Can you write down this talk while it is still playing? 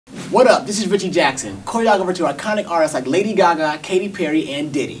What up? This is Richy Jackson, choreographer to iconic artists like Lady Gaga, Katy Perry,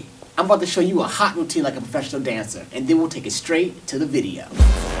 and Diddy. I'm about to show you a hot routine like a professional dancer, and then we'll take it straight to the video.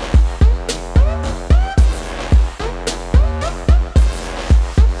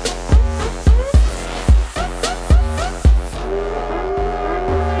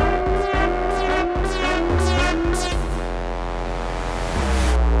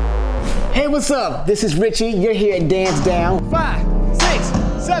 Hey, what's up? This is Richy. You're here at Dancedown. 5, 6,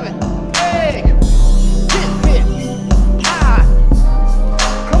 7, 8. Hit, ah.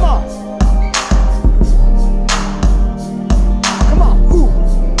 Come on. Come on. Ooh.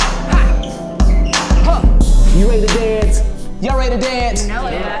 Ha. Huh. You ready to dance? Y'all ready to dance? No,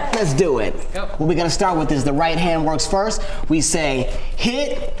 yeah. Let's do it. Go. What we're gonna start with is the right hand works first. We say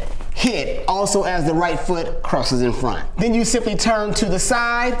hit, hit, also as the right foot crosses in front. Then you simply turn to the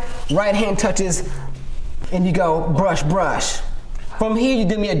side, right hand touches, and you go brush, brush. From here, you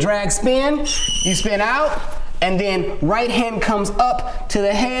do me a drag spin, you spin out, and then right hand comes up to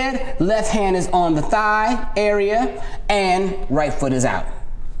the head, left hand is on the thigh area, and right foot is out.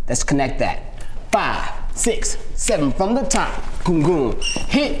 Let's connect that. 5, 6, 7, from the top, goom, goom.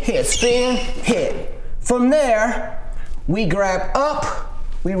 Hit, hit, spin, hit. From there, we grab up,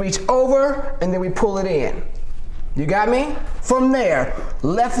 we reach over, and then we pull it in. You got me? From there,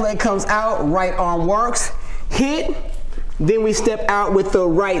 left leg comes out, right arm works, hit, then we step out with the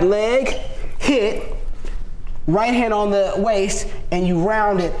right leg, hit, right hand on the waist, and you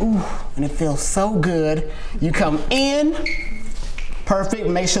round it, ooh, and it feels so good. You come in, perfect,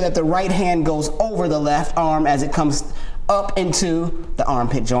 make sure that the right hand goes over the left arm as it comes up into the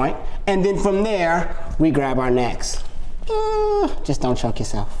armpit joint, and then from there, we grab our necks. Just don't choke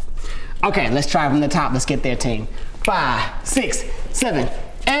yourself. Okay, let's try from the top. Let's get there, team. 5, 6, 7,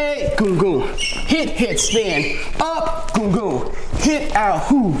 8. Goom, goom. Hit, hit, spin. Up, goom, goom. Hit, out,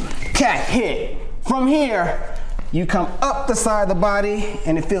 hoo, cat, hit. From here, you come up the side of the body,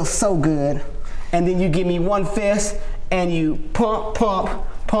 and it feels so good. And then you give me one fist, and you pump, pump,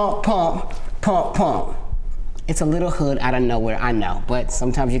 pump, pump, pump, pump. It's a little hood out of nowhere, I know, but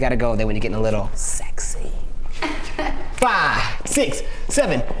sometimes you gotta go there when you're getting a little sexy. 5, 6,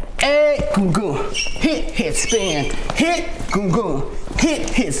 7, 8, goom, goom. Hit, hit, spin. Hit, goom, goom. Hit,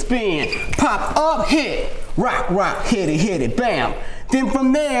 hit, spin. Pop up, hit. Rock, rock, hit it, bam. Then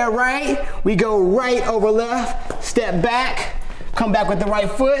from there, right, we go right over left, step back, come back with the right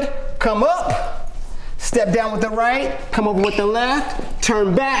foot, come up, step down with the right, come over with the left,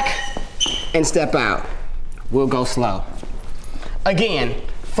 turn back, and step out. We'll go slow. Again,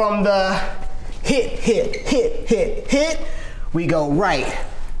 from the hit, hit, hit, hit, hit, we go right.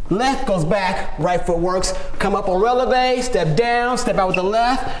 Left goes back, right foot works. Come up on releve, step down, step out with the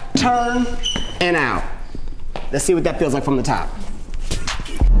left, turn, and out. Let's see what that feels like from the top.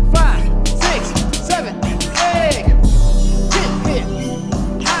 5, 6, 7, 8. Hit, hit,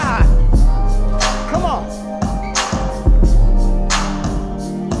 ah. Come on.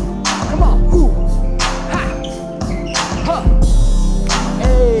 Come on, ooh, ha, huh.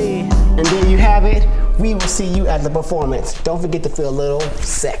 Hey. And there you have it. We will see you at the performance. Don't forget to feel a little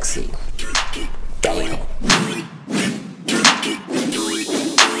sexy. Belly hold.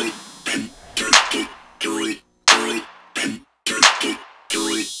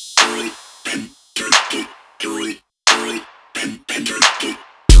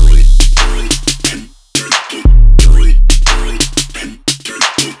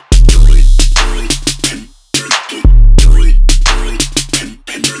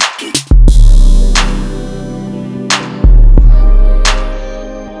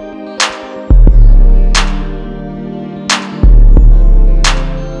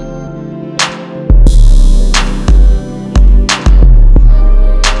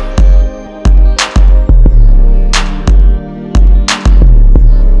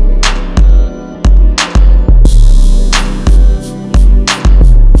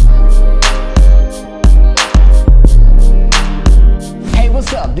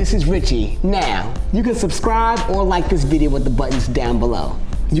 This is Richy. Now, you can subscribe or like this video with the buttons down below.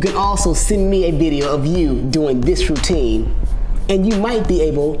 You can also send me a video of you doing this routine, and you might be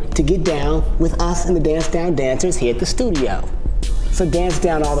able to get down with us and the Dancedown dancers here at the studio. So dance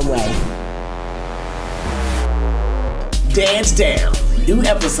down all the way. Dancedown, new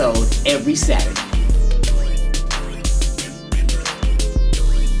episode every Saturday.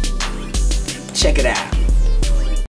 Check it out.